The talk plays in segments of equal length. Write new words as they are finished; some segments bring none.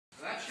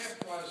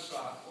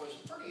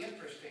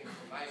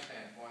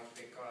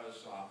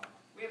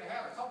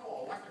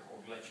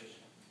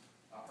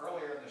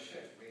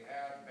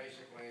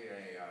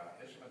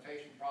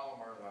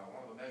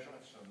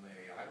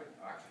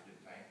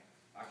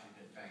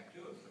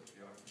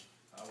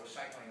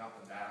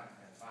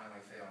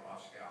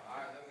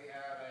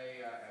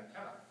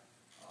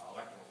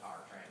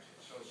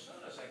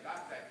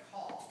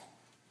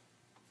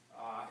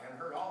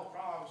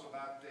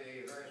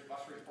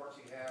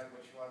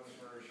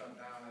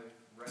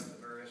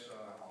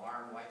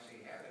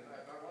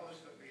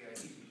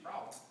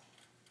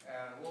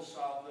we'll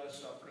solve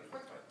this pretty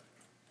quickly.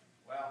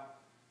 Well,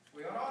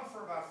 we went on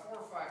for about 4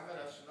 or 5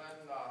 minutes, and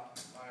then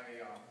my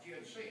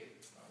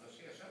GNC, the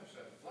CSM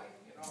said, Blake,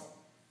 you know,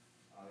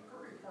 the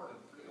crew reported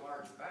a pretty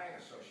large bang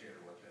associated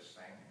with this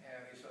thing,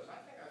 and he says, I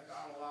think I've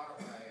got a lot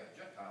of my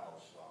jet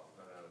valves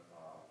that have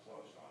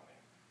closed on me.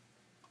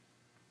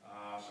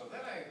 So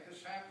then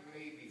this happened to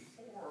me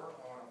before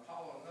on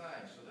Apollo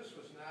 9, so this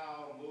was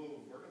now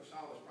moved. We're going to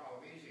solve this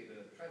problem easy.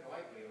 The tread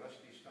lightly unless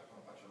you step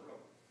on a bunch of real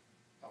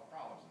tough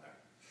problems in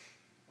there.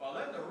 Well,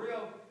 then the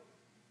real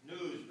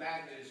news,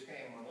 bad news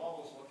came when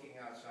Lowell's looking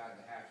outside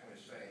the hatchway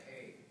to say,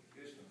 hey,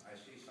 Houston, I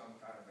see some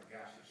kind of a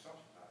gaseous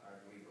substance. I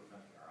believe we're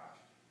venting our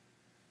oxygen.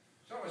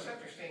 So it was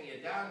interesting.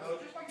 You download,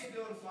 just like you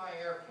do in flying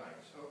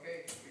airplanes.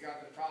 Okay, we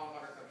got the problem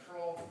under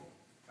control.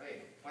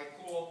 Hey, flight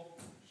cool,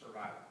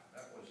 survival.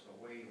 That was the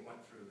way you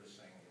went through this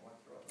thing. You went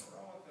through it in a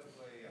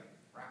relatively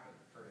rapid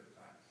period of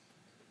time.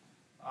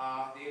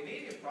 The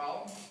immediate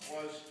problem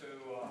was to,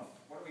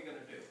 what are we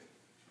going to do?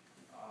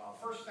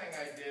 First thing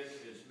I did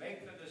is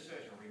make the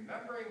decision,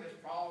 remembering this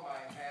problem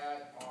I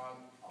had on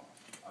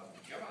a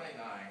Gemini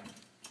 9,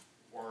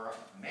 where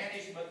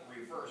management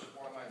reversed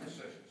one of my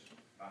decisions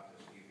about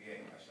this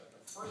EVA. I said,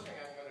 the first thing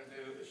I'm going to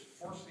do is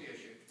force the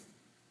issue.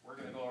 We're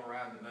going to go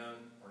around the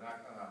moon. We're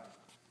not going to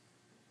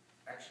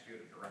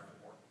execute a direct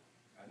abort.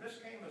 And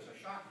this came as a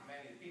shock to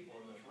many people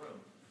in this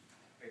room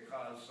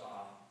because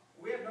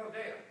we had no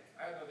data.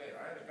 I had no data.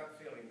 I had a gut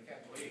feeling. You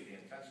can't believe the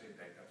intensity of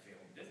that gut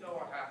feeling. Didn't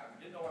know what happened.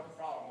 Didn't know what the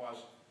problem was.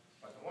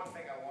 But the one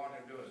thing I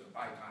wanted to do is to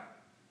buy time.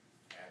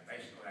 And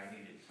basically I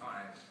needed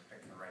time to pick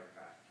the right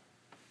path.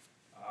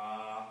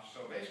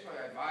 So basically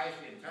I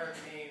advised the entire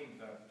team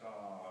that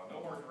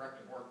no more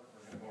directed work.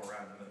 We're going to go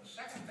around the moon. The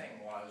second thing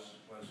was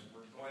we're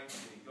going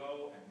to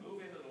go and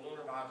move into the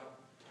lunar module.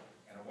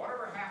 And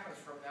whatever happens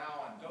from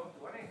now on, don't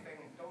do anything,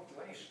 don't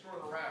do any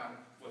screwing around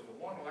with the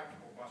one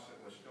electrical bus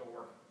that was still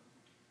working.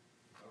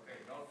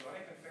 Okay, don't do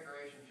any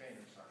configuration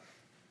changes.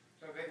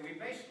 So we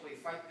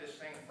basically fight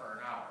this thing for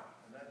an hour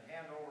and then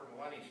hand over to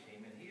Lenny's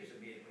team, and he is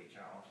immediately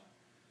challenged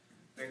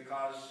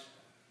because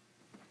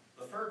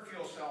the third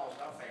fuel cell is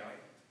now failing.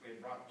 We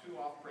had brought 2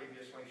 off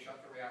previously, shut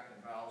the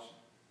reactant valves,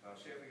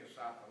 see if we could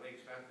stop the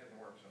leaks. That didn't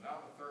work. So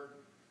now the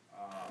third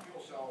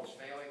fuel cell is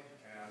failing,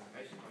 and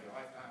basically the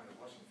lifetime is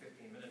less than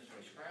 15 minutes. So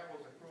he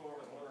scrambles the crew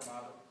over the lunar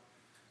module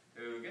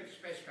to get the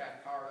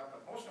spacecraft powered up.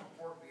 But most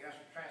importantly, he has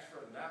to transfer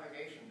the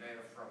navigation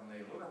data from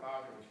the lunar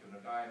module, which is going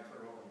to die, and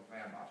put it over the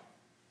command module.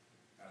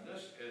 And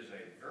this is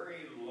a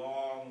very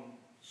long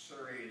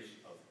series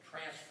of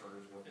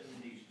transfers within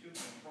these 2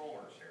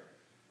 controllers here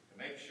to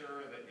make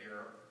sure that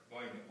you're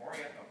going to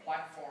orient the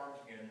platforms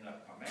in the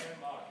command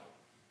module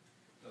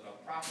to the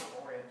proper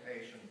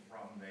orientation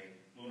from the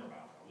lunar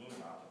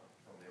module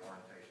from the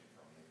orientation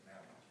from the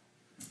command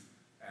module.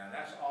 And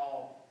that's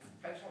all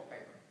pencil and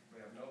paper.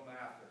 We have no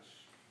math.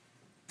 It's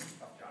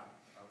a tough job.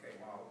 Okay,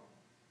 while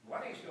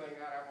Lenny's doing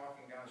that, I'm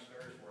walking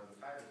downstairs where the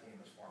fire team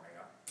is forming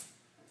up.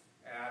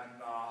 And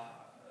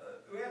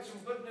we had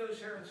some good news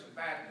here and some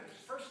bad news.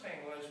 First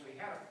thing was we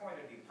had a point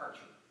of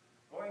departure,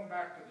 going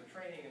back to the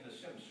training in the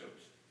sim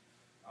suits.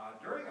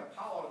 During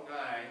Apollo 9,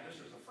 this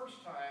is the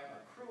first time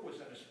a crew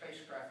was in a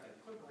spacecraft that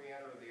couldn't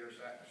re-enter the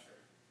Earth's atmosphere.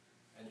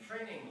 And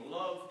training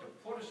loved to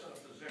put us in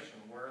a position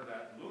where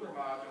that lunar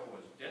module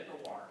was dead to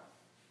water,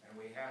 and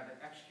we had to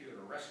execute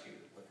a rescue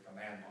with the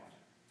command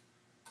module.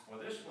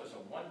 Well, this was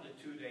a 1 to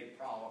 2 day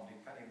problem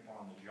depending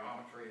upon the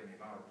geometry and the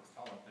amount of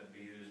propellant that would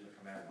be used in the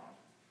command module.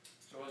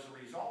 So as a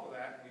result of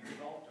that, we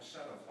developed a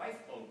set of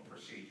lifeboat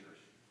procedures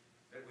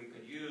that we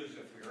could use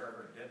if we were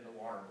ever dead in the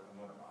water with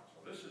the lunar module.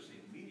 So this is the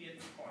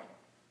immediate point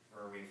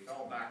where we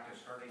fell back to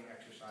starting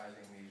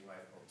exercising these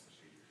lifeboat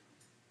procedures.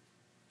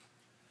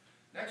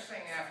 Next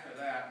thing after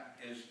that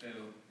is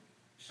to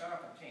set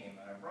up a team.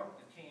 And I broke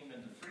the team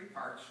into 3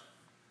 parts.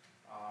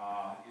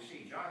 You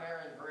see John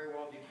Aaron very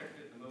well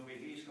depicted in the movie.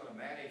 He's going to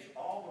manage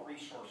all the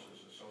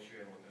resources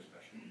associated with this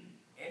mission.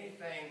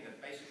 Anything that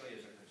basically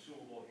is a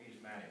consumable, he's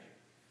managing.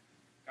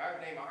 A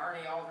guy named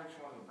Arnie Aldrich,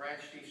 one of the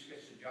branch chiefs,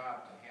 gets the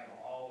job to handle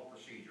all the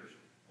procedures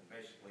and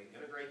basically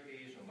integrate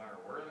these no matter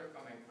where they're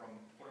coming from,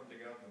 put them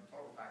together in a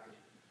total package.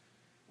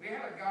 We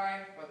had a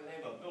guy by the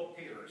name of Bill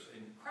Peters,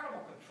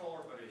 incredible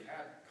controller, but he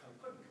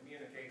couldn't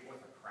communicate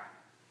with a crack.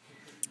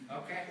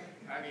 Okay?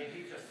 I mean,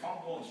 he just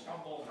fumbled and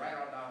stumbled right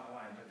on down the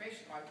line. But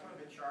basically, I put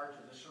him in charge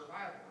of the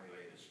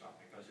survival-related stuff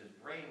because his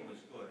brain was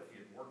good if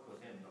you'd worked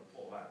with him to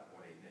pull out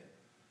what he did.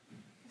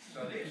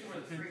 So these were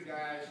the 3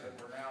 guys that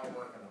were now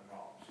working the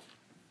problems.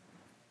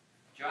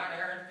 John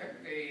Aaron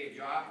picked the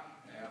job,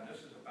 and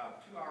this is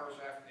about 2 hours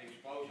after the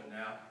explosion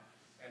now,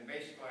 and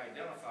basically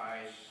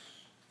identifies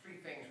 3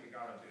 things we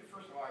got to do.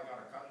 First of all, I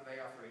got to cut a day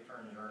off the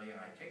return journey,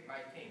 and I take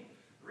my team.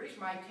 The reason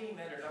my team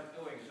ended up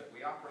doing is that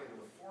we operated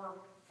with 4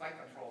 flight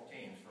control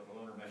teams for the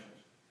lunar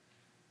missions.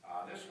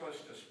 This was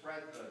to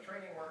spread the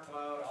training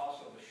workload.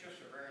 Also, the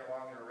shifts are very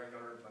long and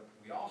irregular, but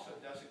we also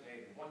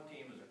designated 1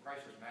 team as a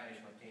crisis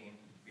management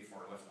team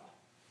before liftoff.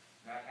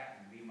 That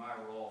happened to be my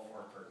role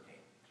for 13.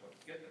 So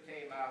get the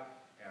team out,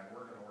 and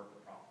we're going to work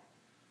the problem.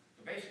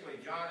 So basically,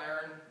 John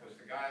Aaron was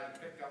the guy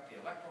that picked up the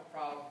electrical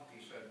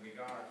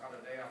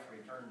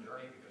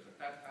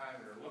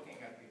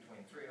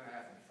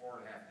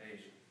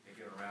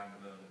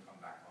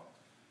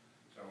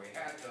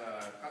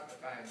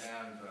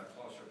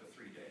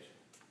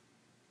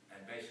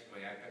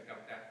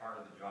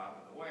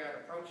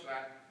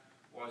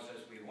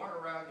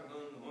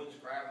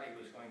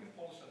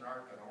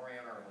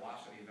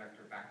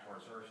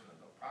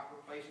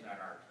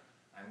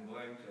I'm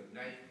going to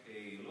ignite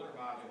the lunar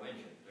module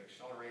engine to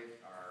accelerate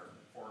our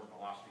forward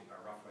velocity by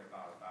roughly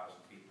about 1,000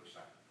 feet per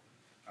second,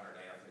 100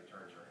 after the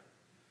turns are in.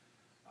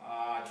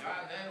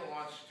 John then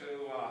wants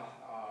to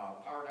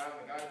power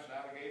down the guidance,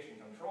 navigation,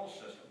 control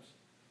systems.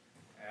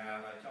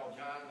 And I tell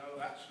John, no,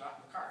 that's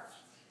not in the cards.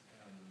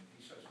 And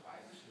he says,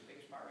 why? This is the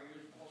biggest power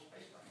used in the whole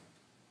spacecraft.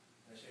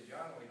 And I say,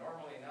 John, we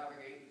normally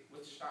navigate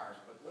with stars,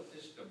 but with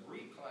this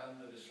debris cloud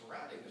that is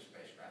surrounding the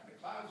spacecraft, the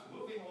cloud's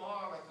moving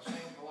along at the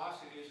same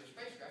velocity as the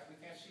spacecraft, we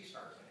can't see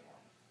stars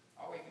anymore.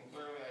 All we can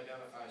clearly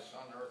identify is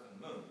sun, earth, and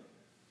moon.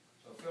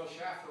 So Phil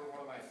Schaffer,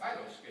 one of my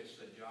fellows, gets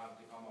the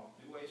job to come up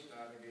with new ways to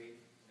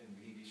navigate, and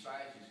he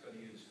decides he's going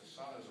to use the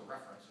sun as a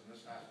reference, and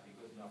this has to be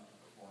good enough to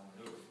perform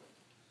maneuvers with.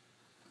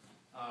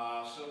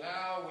 So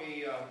now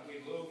we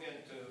move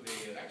into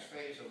the next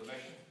phase of the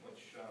mission,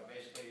 which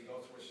basically you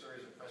go through a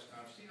series of press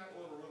conferences. See that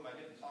little room? I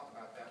didn't talk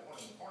about that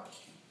one in the corner.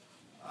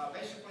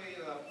 Basically,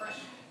 the press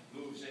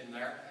moves in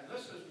there, and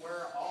this is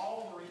where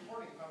all the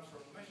reporting comes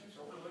from the mission.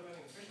 So we're living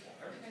in visual.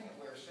 Everything that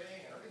we're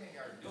saying and everything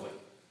we're doing,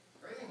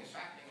 everything that's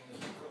happening in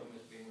this room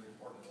is being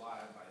reported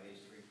live by these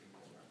three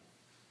people there.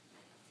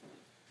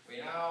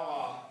 We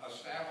now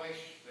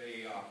establish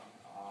the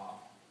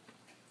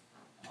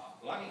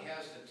Lunny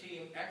has the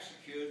team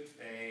execute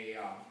a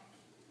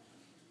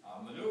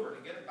maneuver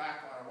to get it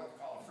back on what they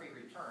call a free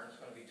return. It's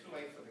going to be too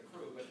late for the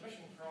crew, but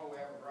mission control, we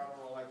have a ground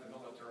rule like the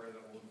military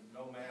that will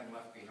no man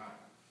left behind.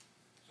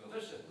 So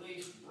this at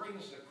least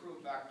brings the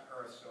crew back to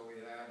Earth, so we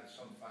added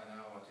some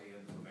finality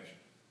into the mission.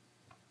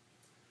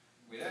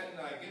 We then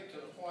get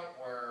to the point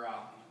where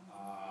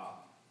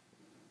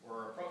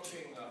we're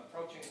approaching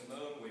the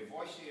moon. We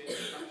voice the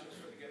instructions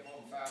for the get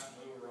home fast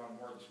maneuver on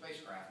board the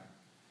spacecraft.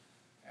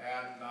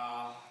 And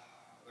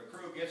the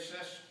crew gets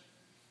this.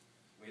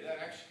 We then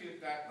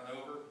execute that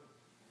maneuver.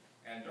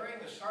 And during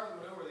the start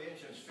of the maneuver, the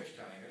engine's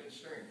fishtailing. It isn't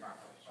steering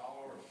properly. It's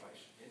all over the place.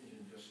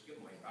 Engine just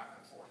skibbling back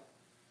and forth.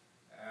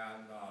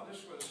 And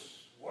this was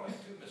one of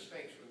two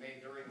mistakes we made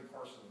during the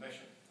course of the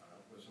mission.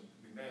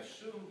 We may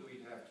assumed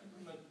we'd have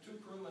two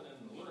crewmen in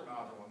the lunar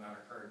module when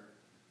that occurred,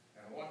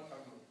 and one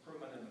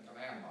crewman in the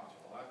command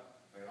module.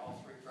 They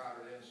all three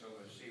crowded in so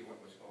to see what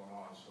was going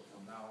on. So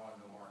from now on,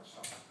 no more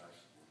assumptions.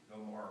 No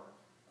more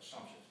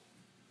assumptions.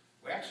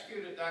 We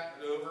executed that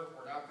maneuver.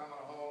 We're now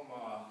coming home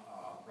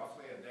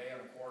roughly a day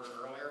and a quarter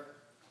earlier.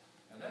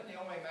 And then the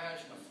only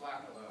management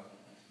flap of the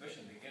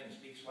mission begins.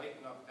 Deke's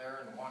Layton up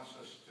there and wants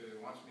me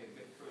to get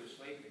the crew to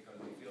sleep because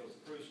he feels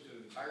the crew's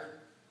too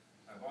tired.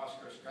 My boss,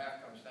 Chris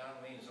Kraft, comes down,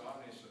 leans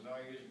on me and says, no,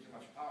 you're using too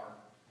much power.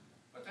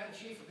 But then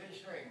Chief of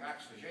Engineering,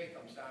 Max Faget,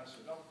 comes down and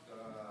says, no,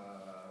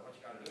 what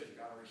you got to do is you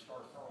got to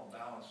restore thermal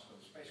balance to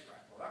the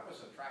spacecraft. Well, that was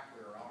the track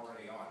we were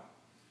already on.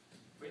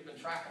 We'd been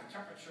tracking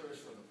temperatures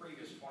for the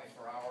previous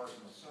 24 hours.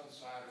 On the sun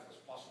side, it was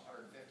plus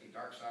 150.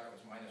 Dark side, it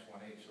was minus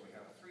 180. So we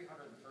had a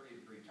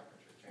 330-degree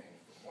temperature change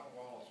from one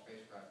wall of the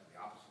spacecraft to the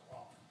opposite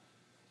wall.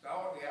 So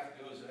now what we have to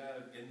do is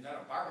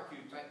invent a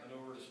barbecue-type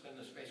maneuver to spin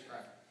the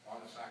spacecraft on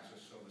its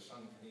axis so the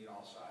sun can eat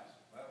all sides.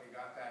 Well, we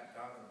got that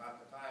done in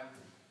about the time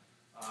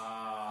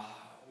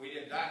we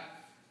did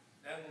that.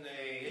 Then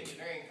the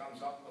engineering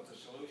comes up with the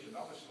solution,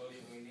 another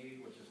solution we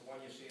need, which is the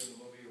one you see in the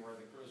movie where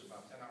the crew's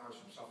about 10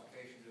 hours from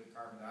suffocation due to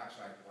carbon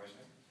dioxide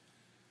poisoning.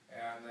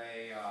 And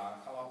they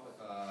come up with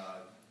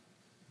a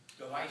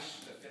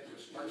device that fit the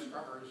spark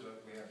scrubbers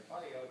that we have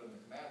plenty of in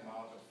the command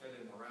module that fit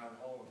in the round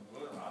hole in the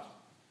lunar module.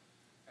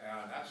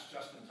 And that's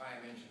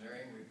just-in-time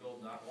engineering. We build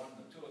not one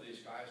but two of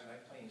these guys, and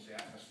that cleans the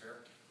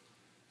atmosphere.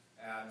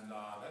 And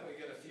then we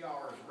get a few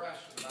hours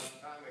rest, and by the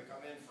time we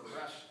come in for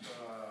rest,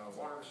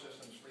 water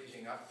system's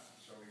freezing up,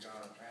 so we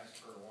got to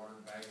transfer water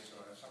bags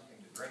so I have something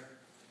to drink.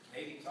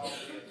 Navy tells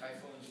me a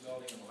typhoon's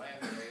building in the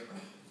land today,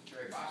 but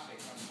Jerry Bosse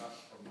comes up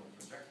from the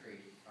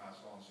trajectory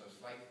console and says,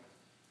 Flight,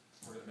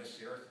 we're going to miss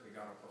the Earth, we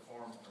got to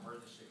perform an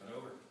emergency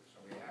maneuver.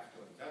 So we have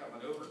to invent a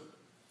maneuver,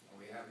 and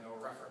we have no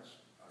reference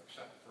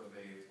except for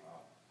the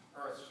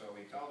Earth. So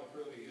we tell the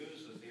crew to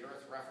use the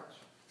Earth reference.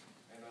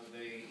 And on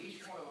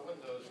each one of the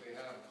windows we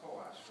have a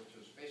COAS, which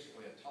is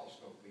basically a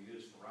telescope we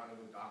use for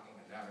rendezvous, docking,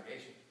 and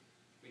navigation.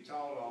 We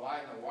tell it to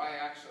align the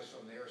y-axis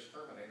of the Earth's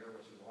terminator,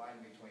 which is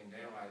aligned between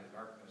daylight and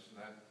darkness, and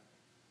that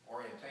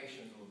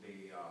orientation will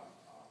be,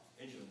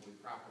 engine will be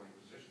properly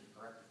positioned,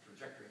 correct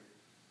trajectory.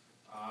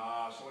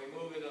 So we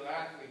move into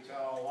that. We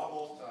tell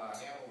Lovell to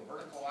handle the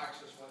vertical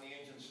axis when the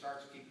engine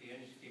starts, keep the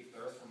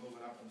Earth from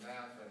moving up and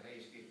down, and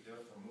Hayes keep the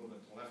Earth from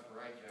moving to left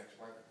or right. Jack's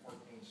wipe 14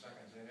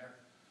 seconds in there.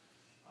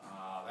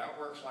 That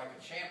works like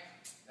a champ.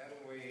 Then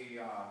we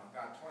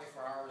got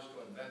 24 hours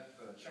to invent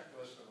the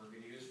checklist that we're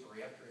going to use for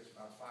re-entry. It's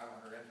about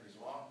 500 entries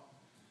long.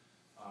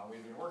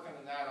 We've been working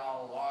on that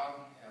all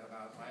along. At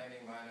about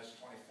landing minus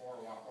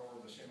 24, walk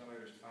over to the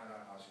simulators to find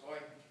out how it's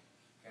going.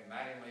 And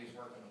Mattingly's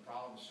working the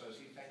problem, says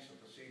he thinks the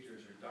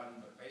procedures are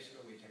done, but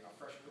basically we take a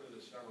fresh crew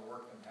that's never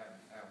worked and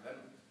have them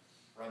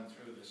run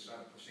through this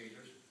set of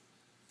procedures.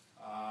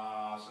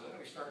 So then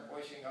we start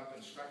voicing up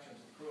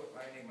instructions to the crew at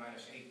landing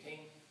minus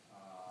 18.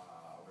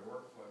 We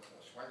work with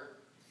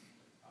Swigert.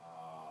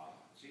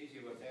 It's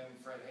easy with him.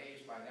 Fred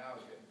Hayes by now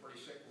is getting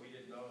pretty sick. We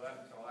didn't know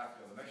that until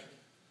after the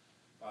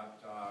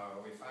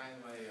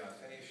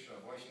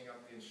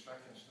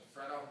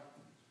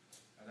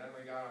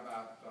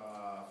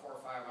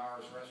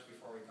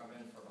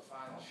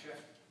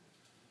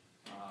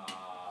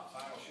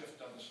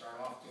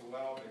so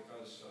well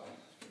because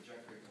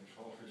trajectory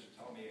controllers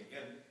tell me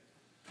again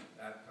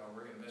that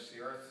we're going to miss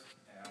the Earth,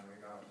 and we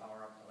got to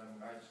power up the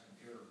Lim Guides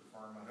computer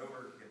for our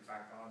maneuver to get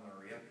back on the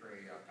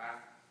reentry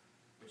path,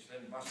 which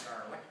then busts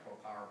our electrical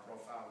power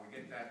profile. We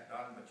get that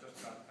done, but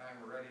just about the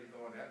time we're ready to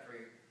go into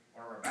entry,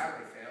 one of our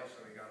battery fails.